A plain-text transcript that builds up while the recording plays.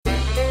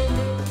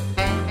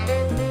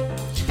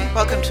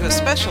Welcome to a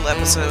special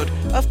episode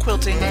of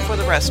Quilting for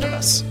the Rest of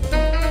Us.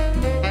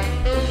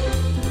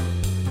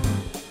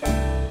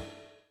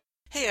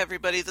 Hey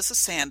everybody, this is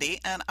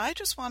Sandy, and I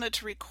just wanted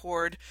to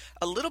record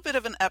a little bit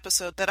of an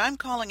episode that I'm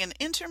calling an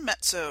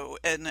intermezzo,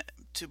 and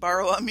to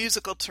borrow a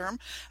musical term,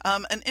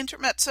 an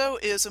intermezzo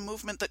is a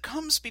movement that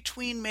comes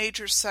between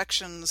major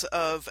sections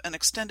of an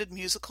extended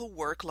musical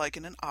work, like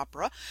in an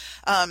opera.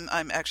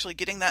 I'm actually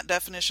getting that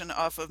definition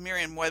off of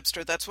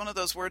Merriam-Webster. That's one of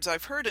those words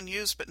I've heard and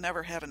used but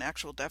never had an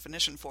actual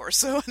definition for.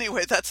 So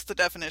anyway, that's the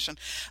definition.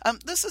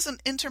 This is an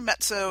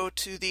intermezzo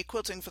to the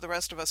Quilting for the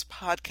Rest of Us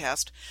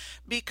podcast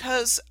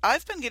because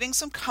I've been getting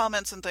some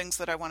comments and things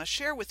that I want to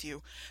share with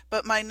you,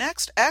 but my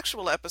next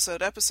actual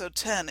episode, episode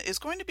 10, is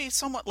going to be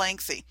somewhat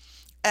lengthy.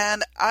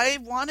 And I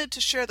wanted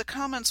to share the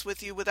comments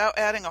with you without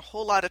adding a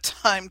whole lot of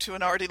time to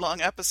an already long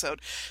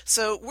episode.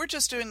 So we're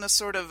just doing this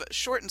sort of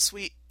short and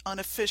sweet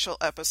unofficial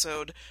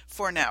episode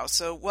for now.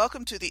 So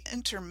welcome to the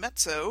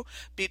intermezzo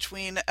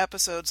between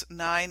episodes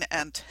 9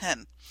 and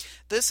 10.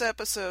 This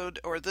episode,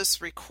 or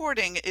this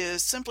recording,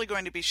 is simply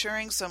going to be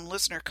sharing some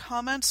listener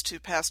comments to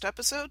past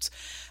episodes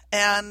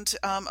and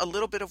a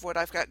little bit of what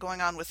I've got going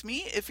on with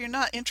me. If you're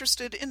not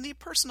interested in the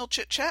personal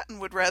chit-chat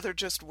and would rather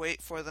just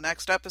wait for the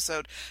next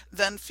episode,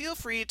 then feel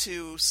free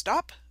to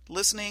stop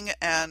listening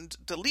and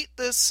delete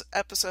this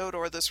episode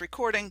or this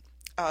recording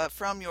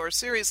from your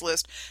series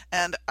list,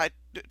 and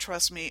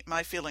trust me,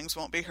 my feelings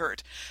won't be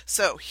hurt.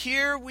 So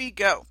here we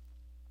go.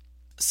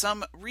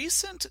 Some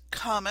recent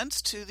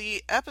comments to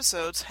the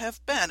episodes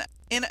have been,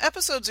 in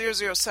episode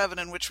 007,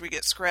 in which we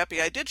get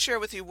scrappy, I did share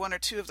with you one or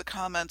two of the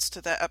comments to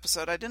that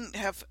episode. I didn't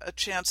have a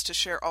chance to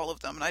share all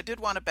of them, and I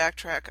did want to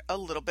backtrack a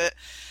little bit.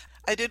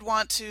 I did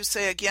want to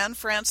say again,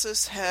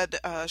 Frances had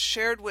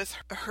shared with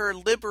her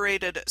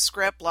liberated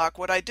scrap block.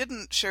 What I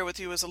didn't share with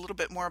you is a little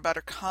bit more about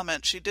her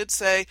comment. She did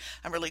say,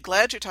 "I'm really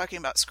glad you're talking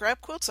about scrap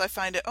quilts. I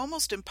find it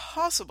almost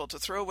impossible to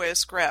throw away a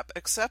scrap,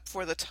 except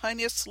for the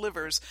tiniest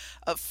slivers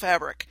of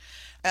fabric."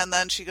 And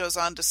then she goes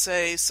on to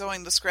say,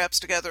 "Sewing the scraps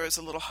together is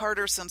a little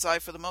harder since I,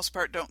 for the most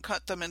part, don't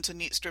cut them into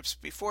neat strips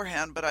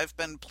beforehand, but I've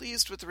been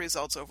pleased with the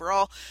results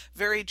overall.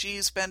 Very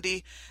G's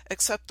bendy,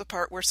 except the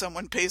part where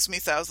someone pays me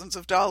thousands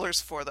of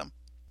dollars for them."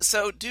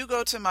 So do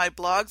go to my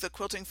blog,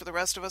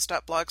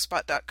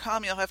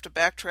 thequiltingfortherestofus.blogspot.com. You'll have to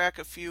backtrack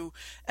a few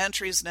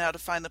entries now to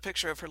find the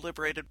picture of her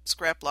liberated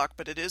scrap block,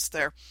 but it is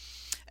there.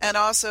 And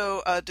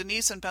also,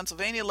 Denise in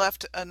Pennsylvania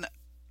left a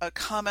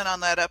comment on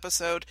that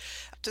episode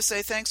to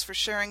say thanks for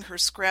sharing her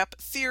scrap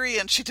theory,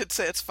 and she did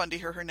say it's fun to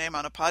hear her name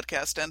on a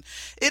podcast, and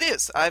it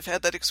is. I've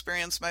had that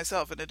experience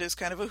myself, and it is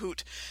kind of a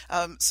hoot.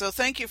 So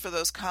thank you for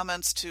those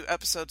comments to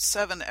episode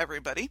 7,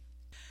 everybody.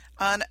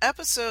 On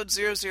episode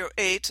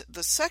 008,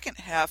 the second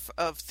half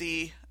of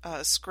the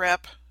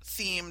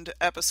scrap-themed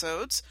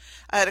episodes,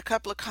 I had a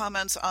couple of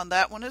comments on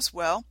that one as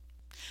well.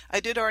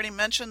 I did already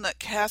mention that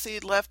Kathy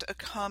left a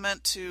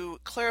comment to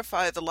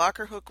clarify the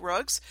locker hook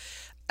rugs,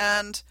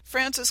 and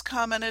Frances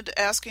commented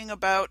asking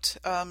about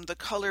the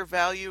color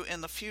value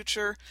in the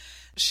future.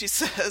 She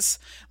says,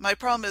 "My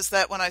problem is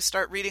that when I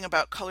start reading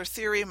about color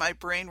theory, my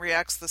brain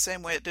reacts the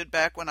same way it did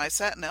back when I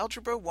sat in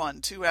Algebra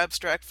 1, too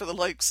abstract for the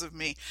likes of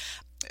me."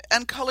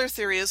 And color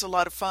theory is a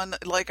lot of fun.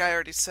 Like I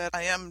already said,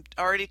 I am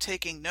already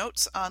taking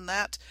notes on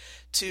that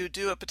to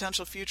do a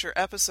potential future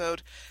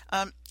episode.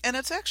 And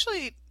it's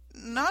actually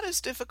not as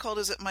difficult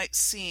as it might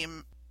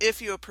seem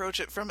if you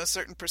approach it from a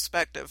certain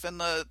perspective. And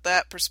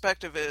that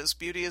perspective is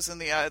beauty is in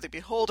the eye of the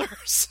beholder.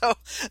 So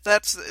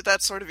that's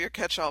sort of your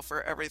catch-all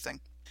for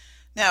everything.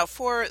 Now,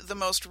 for the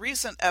most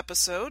recent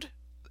episode,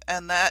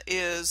 and that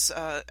is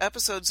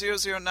episode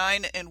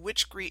 009, in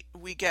which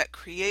we get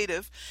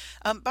creative.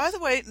 By the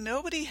way,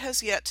 nobody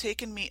has yet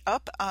taken me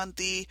up on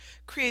the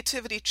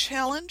creativity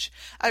challenge.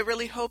 I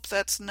really hope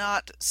that's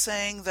not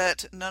saying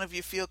that none of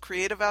you feel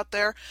creative out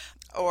there,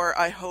 or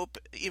I hope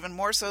even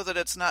more so that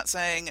it's not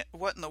saying,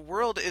 what in the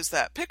world is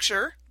that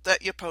picture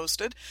that you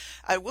posted?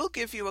 I will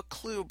give you a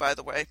clue, by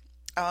the way.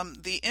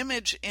 The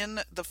image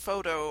in the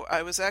photo,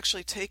 I was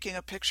actually taking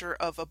a picture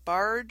of a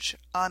barge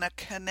on a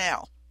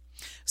canal.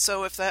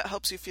 So if that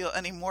helps you feel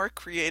any more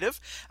creative,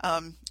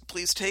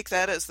 please take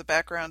that as the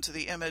background to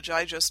the image.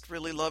 I just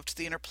really loved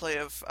the interplay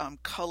of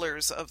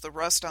colors of the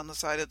rust on the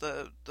side of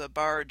the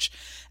barge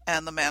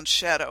and the man's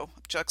shadow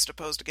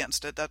juxtaposed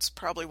against it. That's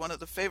probably one of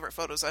the favorite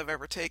photos I've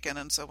ever taken,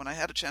 and so when I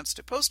had a chance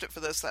to post it for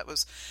this, that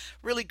was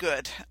really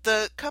good.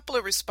 The couple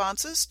of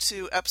responses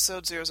to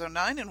episode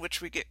 009, in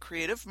which we get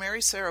creative.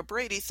 Mary Sarah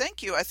Brady,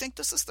 thank you. I think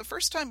this is the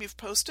first time you've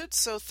posted,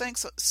 so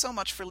thanks so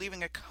much for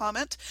leaving a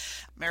comment.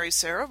 Mary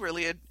Sarah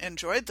really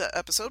enjoyed the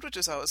episode, which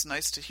is always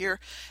nice to hear,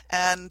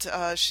 and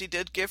she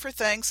did give her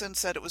thanks and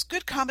said it was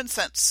good common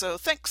sense, so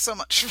thanks so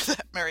much for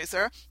that, Mary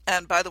Sarah.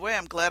 And by the way,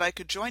 I'm glad I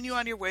could join you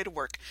on your way to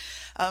work.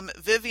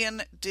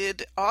 Vivian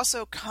did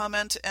also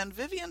comment, and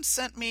Vivian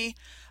sent me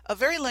a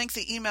very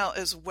lengthy email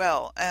as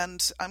well,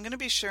 and I'm going to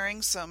be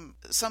sharing some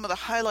of the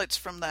highlights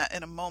from that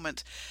in a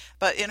moment.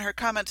 But in her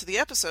comment to the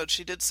episode,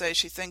 she did say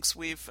she thinks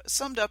we've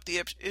summed up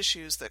the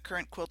issues that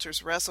current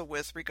quilters wrestle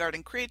with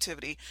regarding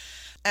creativity,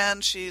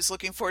 and she's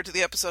looking forward to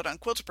the episode on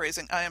quilter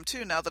praising. I am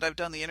too, now that I've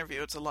done the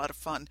interview. It's a lot of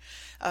fun.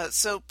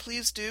 So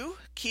please do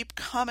keep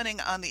commenting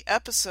on the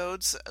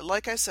episodes.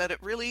 Like I said,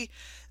 it really,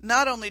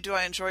 not only do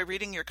I enjoy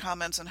reading your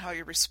comments and how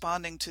you're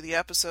responding to the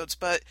episodes,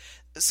 but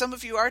some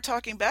of you are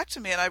talking back to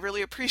me, and I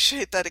really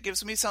appreciate that. It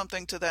gives me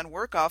something to then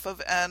work off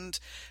of, and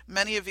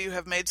many of you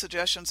have made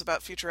suggestions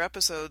about future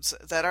episodes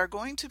that are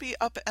going to be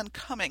up and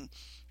coming.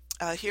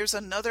 Here's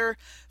another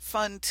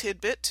fun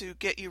tidbit to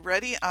get you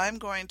ready. I'm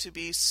going to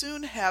be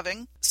soon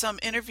having some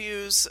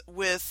interviews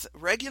with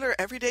regular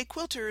everyday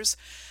quilters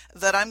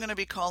that I'm going to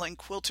be calling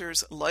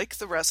quilters like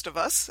the rest of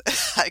us.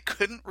 I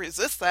couldn't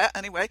resist that.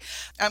 Anyway,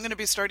 I'm going to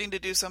be starting to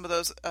do some of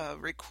those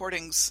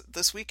recordings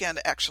this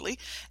weekend, actually,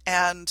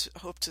 and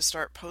hope to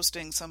start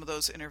posting some of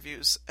those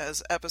interviews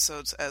as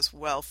episodes as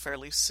well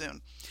fairly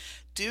soon.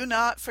 Do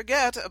not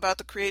forget about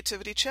the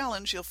Creativity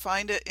Challenge. You'll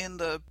find it in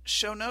the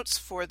show notes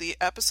for the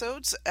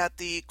episodes at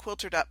the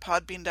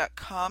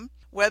quilter.podbean.com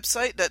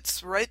website.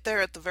 That's right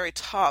there at the very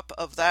top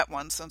of that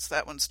one, since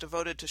that one's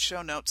devoted to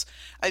show notes.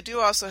 I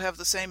do also have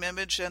the same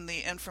image and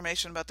the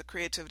information about the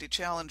Creativity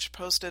Challenge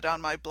posted on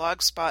my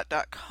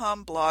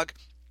blogspot.com blog.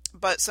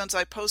 But since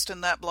I post in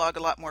that blog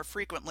a lot more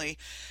frequently,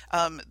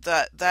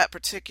 that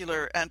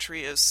particular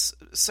entry is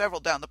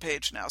several down the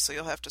page now, so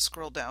you'll have to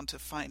scroll down to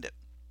find it.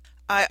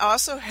 I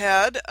also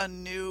had a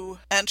new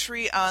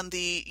entry on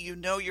the You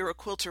Know You're a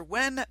Quilter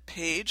When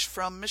page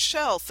from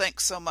Michelle.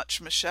 Thanks so much,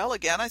 Michelle.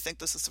 Again, I think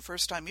this is the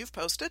first time you've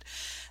posted.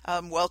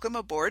 Welcome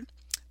aboard.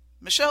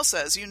 Michelle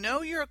says, you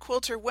know you're a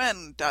quilter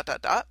when...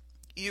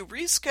 You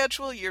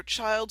reschedule your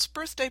child's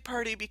birthday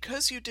party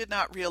because you did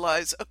not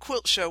realize a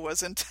quilt show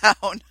was in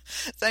town.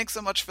 Thanks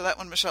so much for that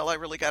one, Michelle. I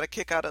really got a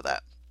kick out of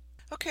that.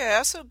 Okay, I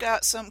also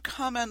got some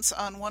comments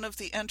on one of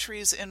the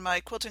entries in my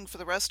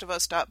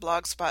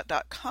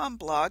quiltingfortherestofus.blogspot.com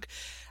blog.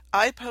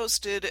 I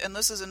posted, and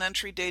this is an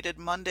entry dated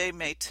Monday,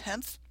 May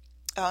 10th.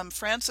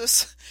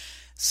 Frances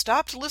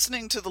stopped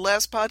listening to the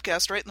last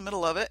podcast right in the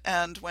middle of it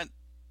and went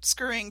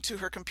scurrying to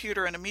her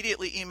computer and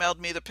immediately emailed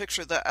me the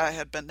picture that I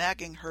had been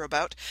nagging her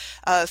about.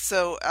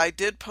 So I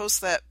did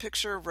post that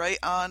picture right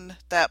on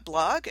that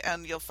blog,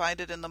 and you'll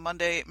find it in the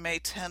Monday, May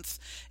 10th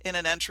in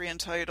an entry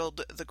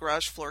entitled The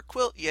Garage Floor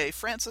Quilt. Yay,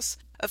 Frances.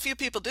 A few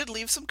people did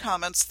leave some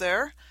comments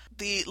there.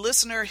 The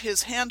listener,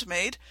 His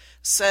Handmaid,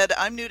 said,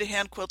 I'm new to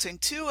hand quilting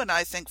too, and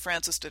I think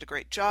Frances did a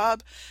great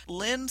job.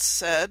 Lynn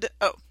said,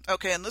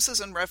 and this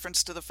is in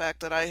reference to the fact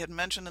that I had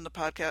mentioned in the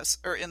podcast,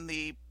 or in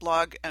the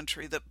blog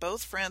entry, that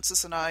both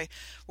Frances and I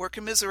were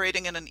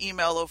commiserating in an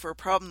email over a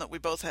problem that we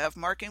both have.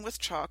 Marking with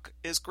chalk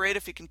is great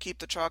if you can keep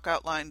the chalk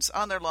outlines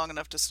on there long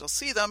enough to still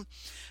see them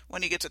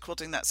when you get to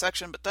quilting that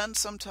section, but then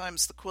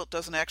sometimes the quilt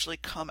doesn't actually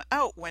come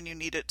out when you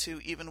need it to,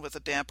 even with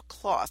a damp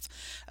cloth.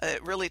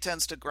 It really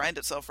tends to grind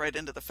itself right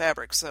into the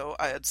fabric, so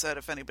I had said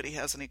if anybody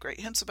has any great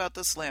hints about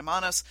this, lay them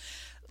on us.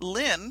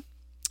 Lynn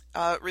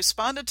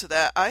responded to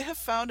that. I have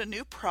found a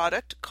new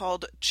product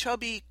called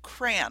Chubby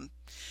Crayon.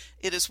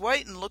 It is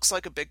white and looks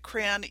like a big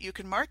crayon. You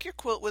can mark your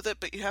quilt with it,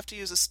 but you have to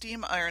use a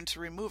steam iron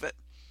to remove it.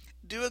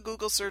 Do a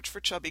Google search for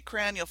Chubby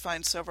Crayon. You'll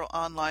find several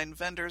online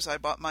vendors. I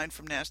bought mine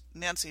from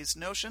Nancy's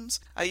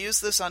Notions. I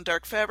use this on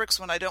dark fabrics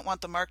when I don't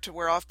want the mark to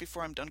wear off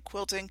before I'm done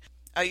quilting.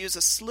 I use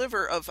a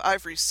sliver of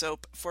ivory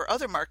soap for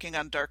other marking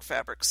on dark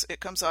fabrics.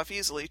 It comes off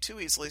easily, too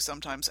easily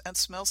sometimes, and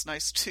smells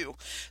nice too.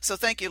 So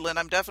thank you, Lynn.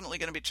 I'm definitely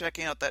going to be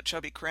checking out that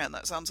Chubby Crayon.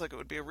 That sounds like it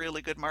would be a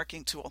really good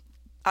marking tool.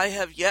 I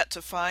have yet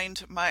to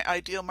find my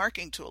ideal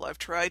marking tool. I've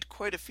tried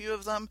quite a few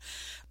of them.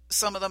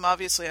 Some of them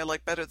obviously I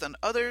like better than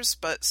others,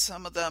 but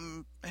some of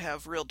them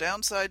have real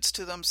downsides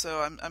to them,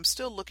 so I'm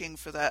still looking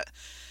for that,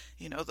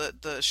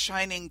 the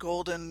shining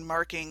golden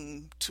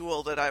marking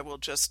tool that I will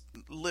just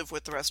live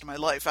with the rest of my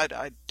life.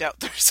 I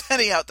doubt there's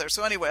any out there.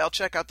 So anyway, I'll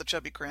check out the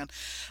Chubby Crayon.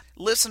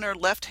 Listener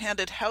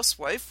Left-Handed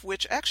Housewife,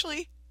 which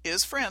actually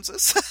is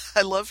Frances.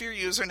 I love your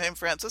username,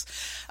 Frances.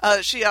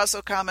 She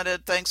also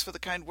commented, thanks for the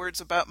kind words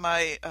about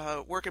my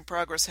work in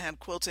progress hand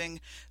quilting,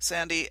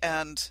 Sandy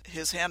and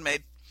His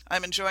Handmaid.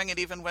 I'm enjoying it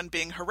even when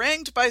being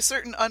harangued by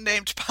certain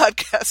unnamed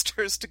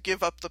podcasters to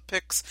give up the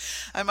pics.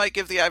 I might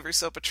give the ivory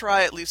soap a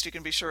try. At least you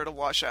can be sure it'll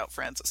wash out,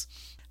 Frances.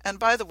 And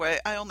by the way,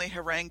 I only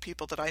harangue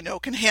people that I know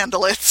can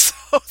handle it.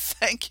 So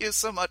thank you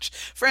so much,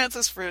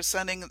 Frances, for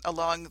sending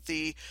along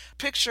the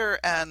picture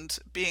and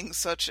being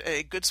such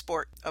a good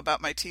sport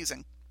about my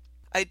teasing.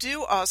 I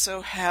do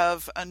also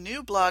have a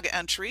new blog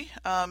entry,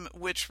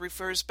 which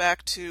refers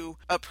back to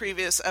a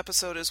previous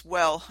episode as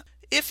well.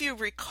 If you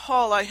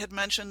recall, I had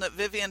mentioned that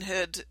Vivian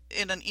had,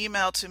 in an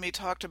email to me,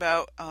 talked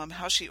about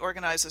how she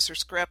organizes her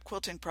scrap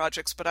quilting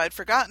projects, but I'd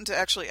forgotten to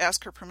actually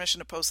ask her permission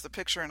to post the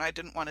picture, and I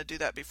didn't want to do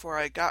that before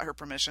I got her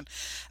permission.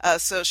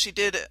 So she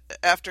did,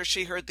 after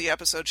she heard the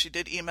episode, she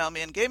did email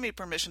me and gave me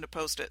permission to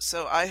post it.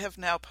 So I have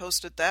now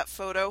posted that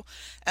photo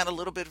and a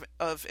little bit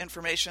of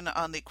information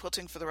on the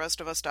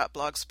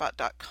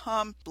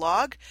quiltingfortherestofus.blogspot.com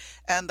blog,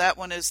 and that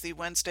one is the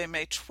Wednesday,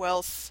 May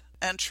 12th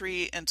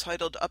entry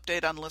entitled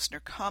Update on Listener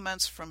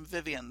Comments from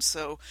Vivian.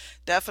 So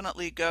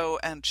definitely go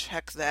and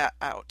check that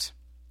out.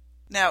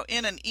 Now,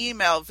 in an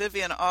email,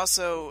 Vivian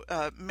also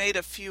made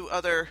a few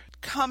other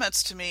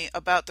comments to me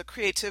about the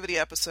creativity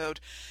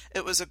episode.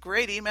 It was a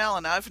great email,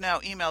 and I've now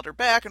emailed her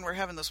back, and we're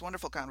having this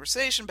wonderful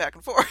conversation back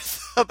and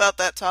forth about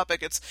that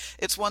topic.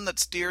 It's one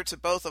that's dear to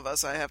both of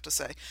us, I have to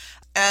say.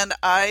 And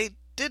I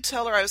did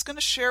tell her I was going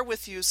to share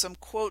with you some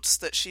quotes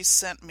that she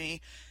sent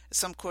me,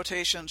 some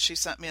quotations she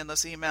sent me in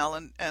this email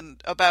and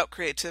about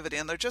creativity,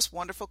 and they're just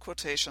wonderful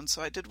quotations,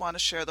 so I did want to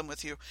share them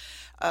with you.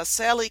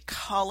 Sally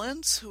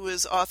Collins, who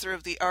is author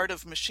of The Art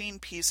of Machine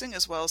Piecing,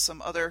 as well as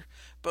some other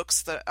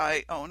books that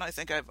I own. I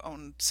think I've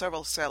owned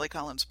several Sally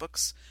Collins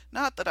books.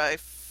 Not that I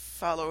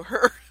follow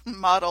her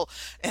model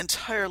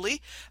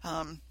entirely.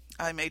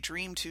 I may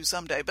dream to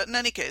someday. But in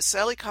any case,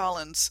 Sally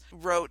Collins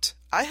wrote,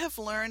 "I have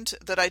learned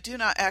that I do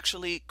not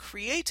actually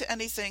create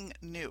anything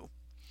new,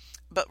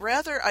 but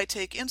rather I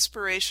take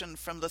inspiration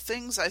from the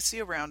things I see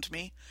around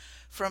me,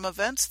 from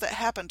events that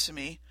happen to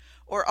me,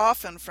 or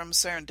often from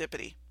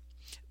serendipity.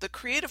 The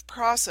creative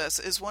process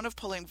is one of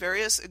pulling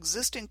various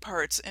existing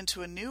parts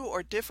into a new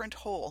or different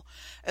whole,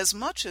 as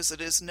much as it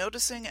is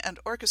noticing and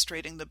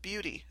orchestrating the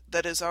beauty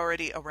that is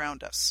already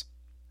around us."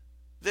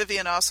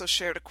 Vivian also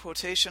shared a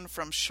quotation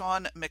from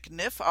Sean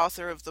McNiff,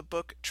 author of the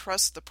book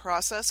Trust the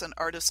Process, An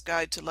Artist's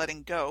Guide to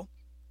Letting Go.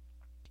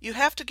 "You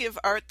have to give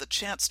art the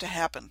chance to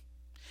happen.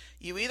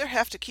 You either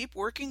have to keep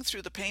working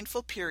through the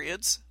painful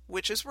periods,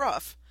 which is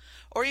rough,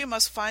 or you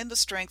must find the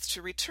strength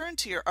to return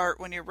to your art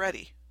when you're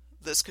ready.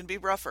 This can be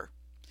rougher.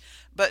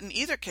 But in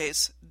either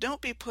case,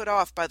 don't be put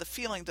off by the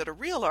feeling that a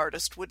real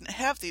artist wouldn't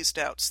have these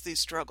doubts,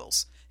 these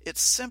struggles.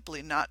 It's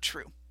simply not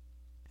true."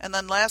 And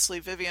then lastly,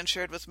 Vivian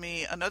shared with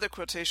me another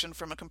quotation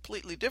from a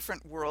completely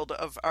different world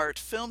of art.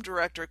 Film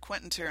director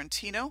Quentin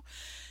Tarantino,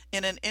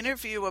 in an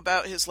interview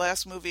about his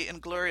last movie,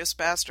 Inglourious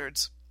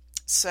Basterds,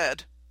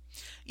 said,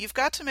 "You've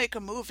got to make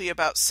a movie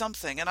about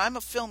something, and I'm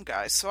a film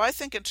guy, so I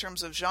think in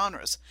terms of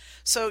genres.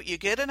 So you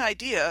get an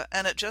idea,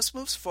 and it just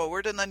moves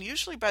forward, and then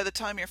usually by the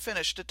time you're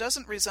finished, it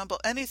doesn't resemble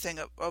anything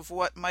of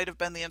what might have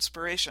been the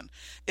inspiration.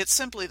 It's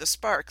simply the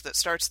spark that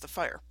starts the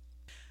fire."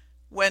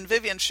 When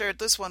Vivian shared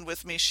this one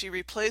with me, she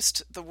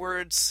replaced the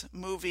words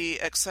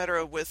movie,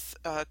 etc. with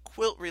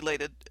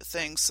quilt-related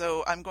things,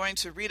 so I'm going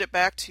to read it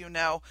back to you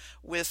now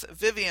with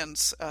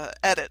Vivian's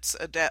edits,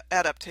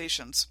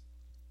 adaptations.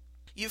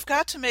 "You've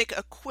got to make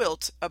a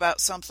quilt about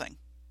something.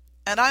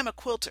 And I'm a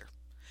quilter,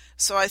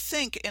 so I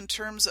think in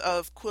terms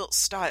of quilt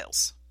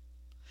styles.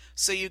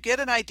 So you get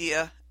an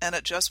idea, and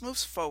it just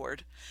moves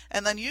forward,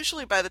 and then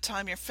usually by the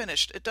time you're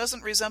finished, it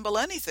doesn't resemble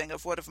anything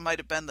of what might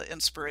have been the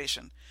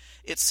inspiration.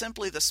 It's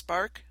simply the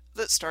spark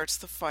that starts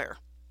the fire."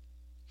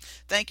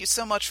 Thank you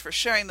so much for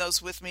sharing those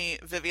with me,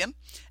 Vivian,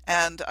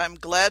 and I'm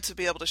glad to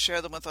be able to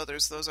share them with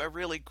others. Those are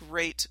really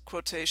great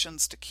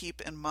quotations to keep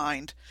in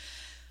mind.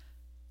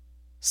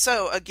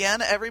 So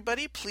again,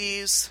 everybody,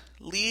 please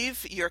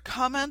leave your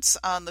comments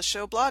on the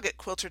show blog at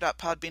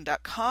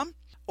quilter.podbean.com,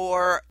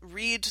 or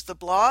read the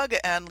blog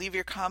and leave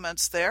your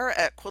comments there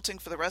at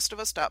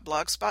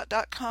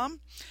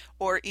quiltingfortherestofus.blogspot.com,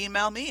 or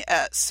email me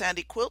at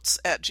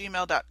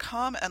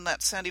sandyquilts@gmail.com, and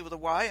that's Sandy with a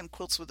Y and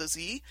quilts with a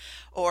Z,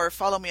 or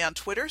follow me on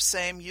Twitter,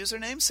 same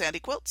username, Sandy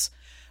Quilts.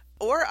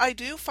 Or I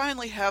do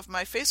finally have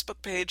my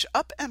Facebook page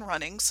up and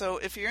running, so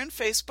if you're in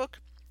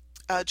Facebook,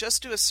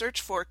 just do a search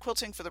for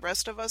Quilting for the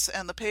Rest of Us,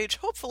 and the page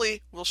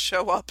hopefully will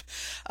show up.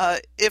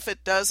 If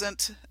it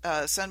doesn't,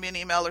 send me an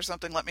email or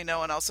something, let me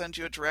know, and I'll send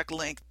you a direct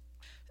link.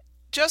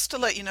 Just to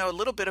let you know a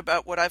little bit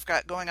about what I've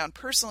got going on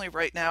personally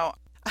right now,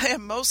 I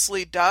am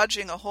mostly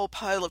dodging a whole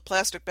pile of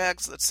plastic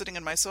bags that's sitting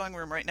in my sewing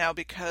room right now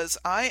because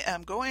I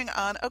am going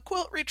on a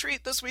quilt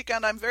retreat this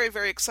weekend. I'm very,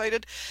 very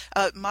excited.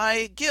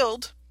 My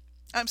guild...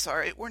 I'm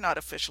sorry, we're not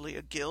officially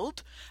a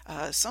guild.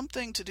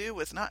 Something to do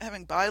with not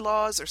having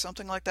bylaws or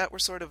something like that. We're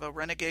sort of a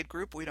renegade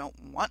group. We don't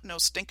want no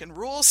stinking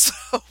rules.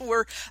 So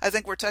I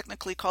think we're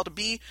technically called a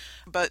bee.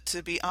 But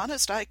to be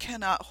honest, I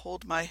cannot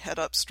hold my head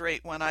up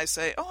straight when I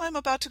say, "Oh, I'm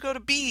about to go to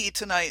bee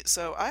tonight."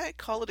 So I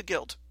call it a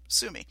guild.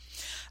 Sue me.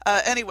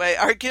 Anyway,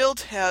 our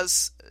guild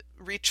has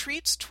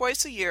retreats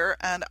twice a year,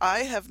 and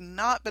I have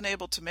not been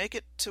able to make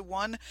it to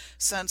one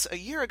since a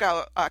year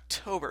ago,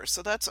 October.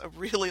 So that's a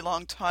really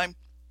long time.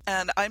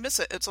 And I miss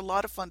it. It's a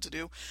lot of fun to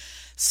do.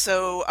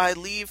 So I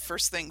leave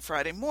first thing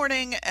Friday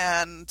morning,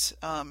 and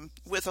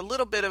with a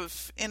little bit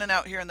of in and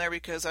out here and there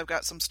because I've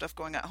got some stuff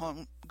going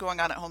on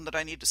at home that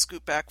I need to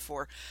scoot back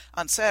for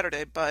on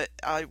Saturday. But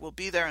I will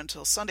be there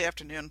until Sunday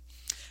afternoon.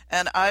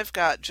 and I've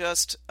got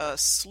just a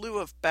slew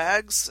of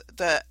bags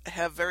that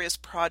have various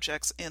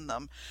projects in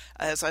them.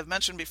 As I've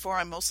mentioned before,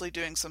 I'm mostly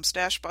doing some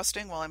stash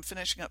busting while I'm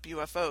finishing up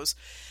UFOs.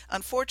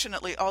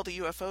 Unfortunately, all the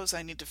UFOs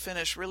I need to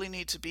finish really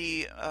need to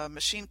be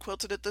machine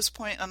quilted at this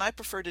point, and I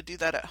prefer to do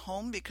that at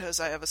home because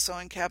I have a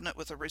sewing cabinet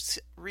with a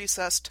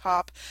recessed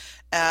top,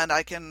 and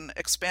I can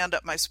expand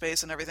up my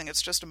space and everything.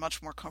 It's just a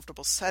much more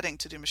comfortable setting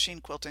to do machine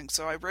quilting,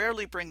 so I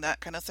rarely bring that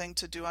kind of thing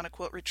to do on a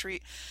quilt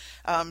retreat.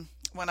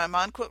 When I'm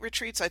on quilt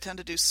retreats, I tend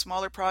to do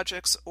smaller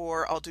projects,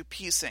 or I'll do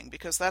piecing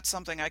because that's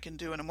something I can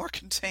do in a more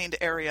contained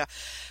area.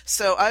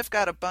 So I've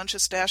got a bunch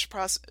of stash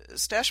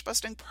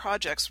busting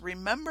projects.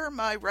 Remember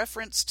my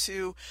reference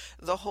to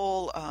the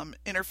whole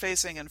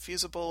interfacing and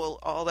fusible,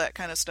 all that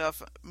kind of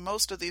stuff.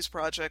 Most of these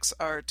projects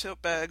are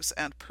tote bags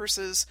and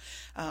purses,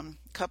 a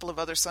couple of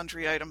other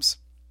sundry items.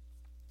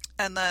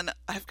 And then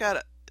I've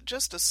got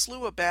just a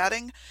slew of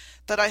batting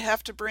that I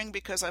have to bring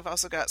because I've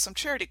also got some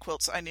charity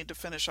quilts I need to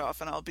finish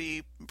off, and I'll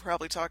be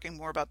probably talking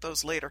more about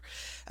those later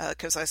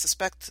because I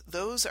suspect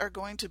those are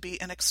going to be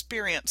an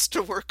experience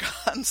to work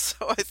on,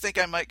 so I think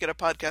I might get a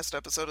podcast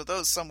episode of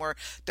those somewhere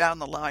down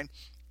the line.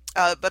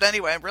 But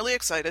anyway, I'm really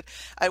excited.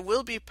 I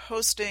will be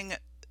posting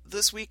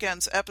this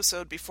weekend's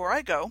episode before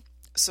I go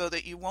so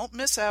that you won't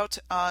miss out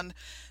on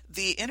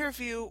the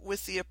interview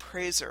with the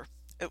appraiser.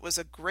 It was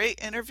a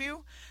great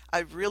interview.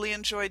 I really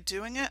enjoyed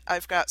doing it.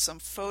 I've got some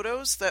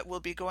photos that will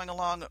be going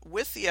along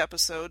with the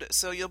episode,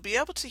 so you'll be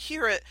able to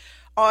hear it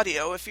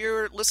audio. If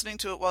you're listening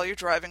to it while you're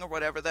driving or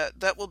whatever,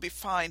 that will be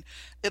fine.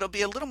 It'll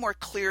be a little more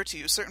clear to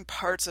you. Certain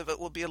parts of it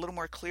will be a little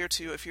more clear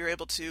to you if you're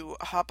able to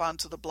hop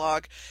onto the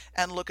blog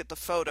and look at the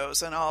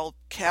photos, and I'll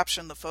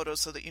caption the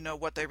photos so that you know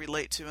what they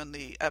relate to in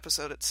the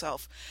episode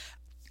itself.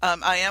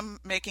 I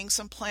am making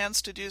some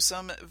plans to do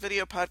some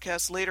video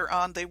podcasts later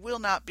on. They will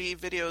not be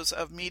videos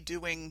of me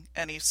doing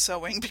any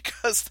sewing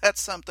because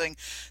that's something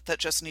that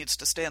just needs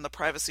to stay in the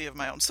privacy of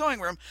my own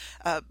sewing room.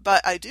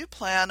 But I do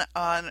plan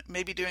on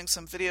maybe doing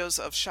some videos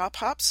of shop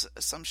hops,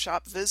 some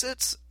shop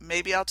visits.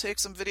 Maybe I'll take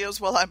some videos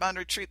while I'm on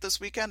retreat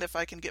this weekend if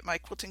I can get my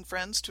quilting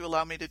friends to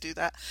allow me to do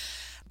that.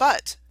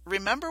 But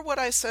remember what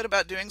I said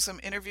about doing some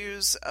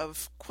interviews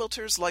of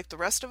quilters like the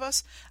rest of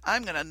us?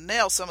 I'm going to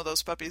nail some of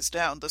those puppies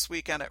down this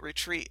weekend at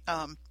retreat.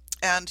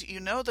 And you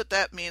know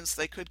that means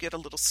they could get a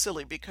little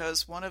silly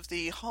because one of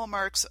the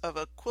hallmarks of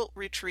a quilt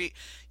retreat,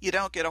 you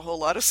don't get a whole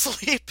lot of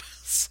sleep.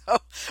 So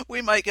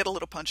we might get a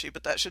little punchy,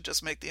 but that should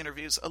just make the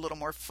interviews a little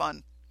more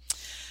fun.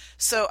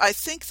 So I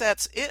think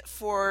that's it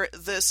for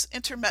this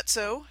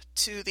intermezzo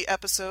to the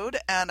episode,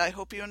 and I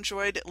hope you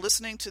enjoyed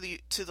listening to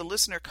the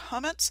listener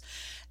comments.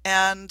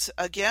 And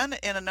again,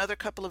 in another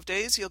couple of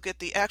days, you'll get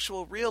the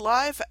actual real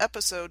live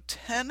episode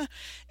 10,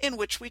 in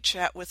which we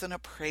chat with an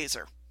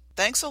appraiser.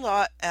 Thanks a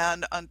lot,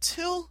 and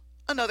until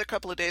another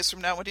couple of days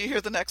from now when you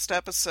hear the next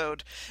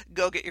episode,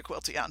 go get your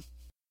quilty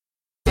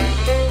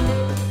on.